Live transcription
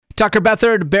Tucker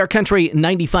Bethard, Bear Country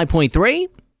 95.3.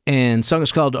 And song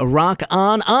is called Rock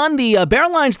On. On the Bear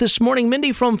Lines this morning,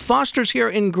 Mindy from Foster's here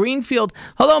in Greenfield.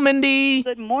 Hello, Mindy.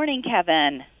 Good morning,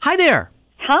 Kevin. Hi there.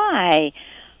 Hi.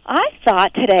 I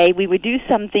thought today we would do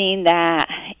something that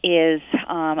is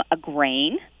a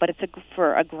grain, but it's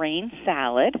for a grain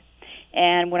salad.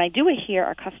 And when I do it here,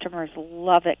 our customers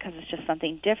love it because it's just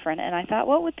something different. And I thought,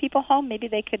 well, with people home, maybe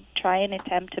they could try and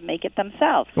attempt to make it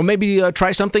themselves. Well, maybe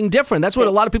try something different. That's what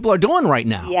a lot of people are doing right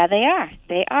now. Yeah, they are.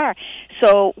 They are.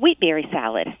 So, wheat berry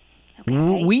salad.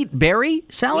 Okay? Wheat berry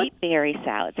salad? Wheat berry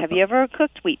salads. Have you ever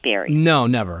cooked wheat berries? No,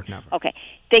 never. Okay.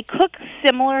 They cook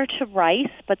similar to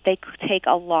rice, but they take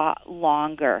a lot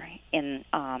longer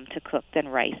to cook than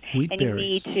rice. Wheat and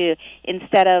berries. You need to,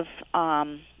 instead of,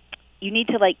 you need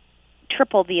to like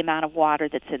triple the amount of water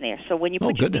that's in there. So when you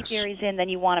put your wheat berries in, then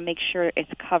you want to make sure it's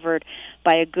covered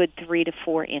by a good 3 to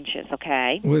 4 inches,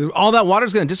 okay? All that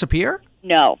water's going to disappear?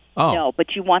 No, Oh. no,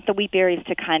 but you want the wheat berries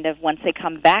to kind of, once they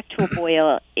come back to a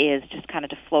boil, is just kind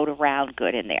of to float around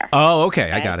good in there. Oh, okay.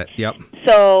 I got it. Yep.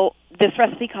 So this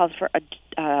recipe calls for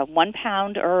a 1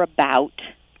 pound or about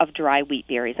of dry wheat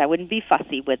berries. I wouldn't be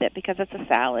fussy with it because it's a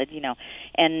salad,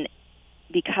 and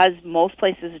because most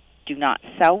places do not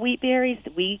sell wheat berries,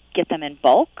 we get them in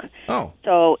bulk. Oh.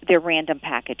 So they're random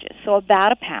packages. So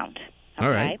about a pound. Okay?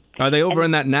 All right. Are they over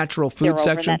in that natural food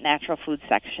section? They're over in that natural food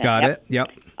section. Got it. Yep.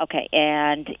 Okay,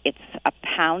 and it's a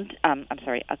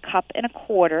cup and a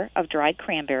quarter of dried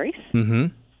cranberries, Mm-hmm.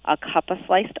 a cup of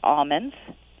sliced almonds,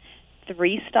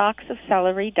 3 stalks of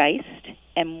celery diced,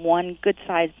 and 1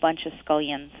 good-sized bunch of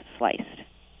scallions sliced.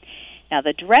 Now,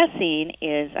 the dressing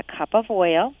is a cup of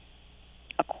oil,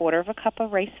 a quarter of a cup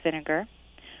of rice vinegar,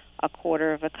 a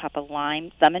quarter of a cup of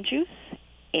lemon juice,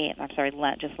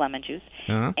 just lemon juice,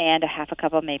 Uh-huh. and a half a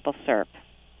cup of maple syrup.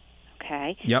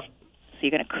 Okay? Yep. So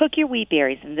you're going to cook your wheat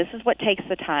berries, and this is what takes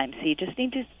the time. So you just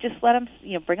need to just let them,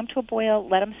 bring them to a boil,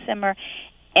 let them simmer,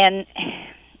 and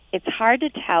it's hard to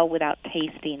tell without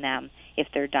tasting them if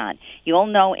they're done. You'll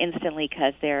know instantly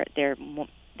because they're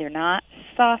not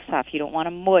soft. You don't want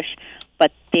to mush,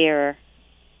 but they're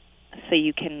so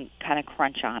you can kind of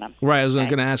crunch on them. Right. I was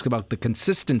going to ask about the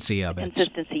consistency of it.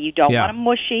 Consistency. You don't want them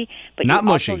mushy, but not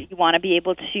you want to be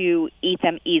able to eat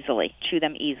them easily, chew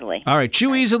them easily. All right.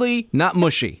 Chew easily, not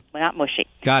mushy. Not mushy.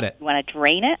 Got it. You want to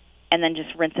drain it and then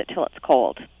just rinse it till it's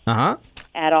cold. Uh-huh.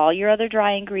 Add all your other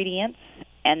dry ingredients,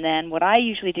 and then what I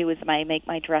usually do is I make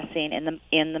my dressing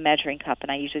in the measuring cup,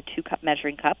 and I use a 2-cup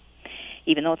measuring cup,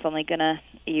 even though it's only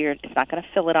it's not gonna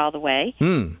fill it all the way.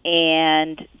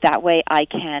 And that way I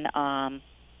can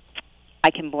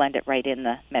blend it right in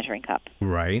the measuring cup.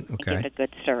 Right. Okay. And give it a good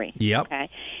stirring. Yep. Okay.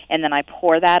 And then I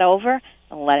pour that over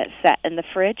and let it set in the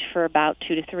fridge for about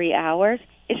 2 to 3 hours.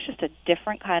 It's just a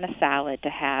different kind of salad to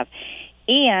have.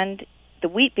 And the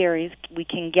wheat berries, we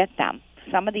can get them.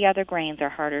 Some of the other grains are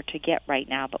harder to get right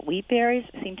now, but wheat berries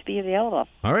seem to be available.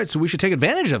 All right, so we should take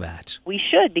advantage of that. We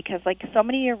should, because so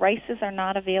many of your rices are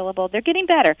not available. They're getting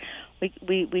better.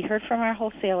 We heard from our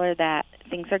wholesaler that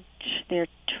they're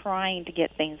trying to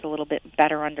get things a little bit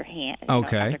better under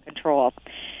control.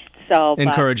 So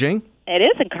encouraging. It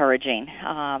is encouraging,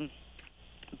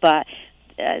 but.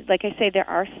 Like I say, there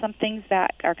are some things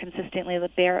that are consistently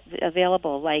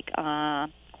available, like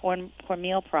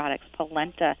cornmeal products,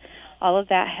 polenta. All of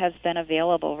that has been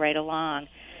available right along,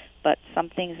 but some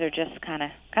things are just kind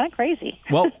of crazy.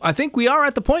 Well, I think we are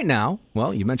at the point now.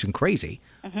 Well, you mentioned crazy.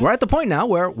 Mm-hmm. We're at the point now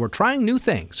where we're trying new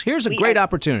things. Here's a great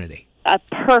opportunity. A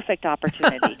perfect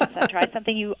opportunity to try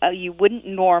something you wouldn't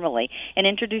normally and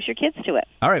introduce your kids to it.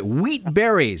 All right, wheat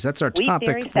berries. That's our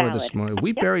topic for this morning.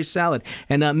 Wheat berry salad.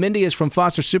 And Mindy is from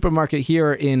Foster Supermarket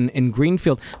here in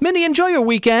Greenfield. Mindy, enjoy your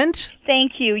weekend.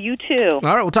 Thank you. You too.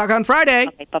 All right, we'll talk on Friday.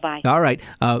 Okay, bye-bye. All right,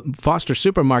 Foster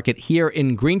Supermarket here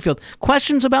in Greenfield.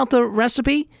 Questions about the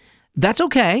recipe? That's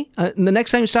okay. The next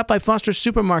time you stop by Foster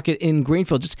Supermarket in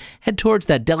Greenfield, just head towards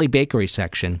that deli bakery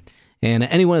section. And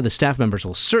any one of the staff members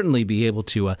will certainly be able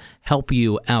to help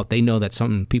you out. They know that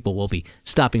some people will be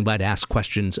stopping by to ask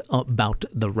questions about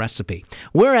the recipe.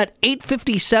 We're at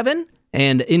 8:57,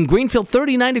 and in Greenfield,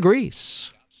 39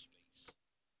 degrees.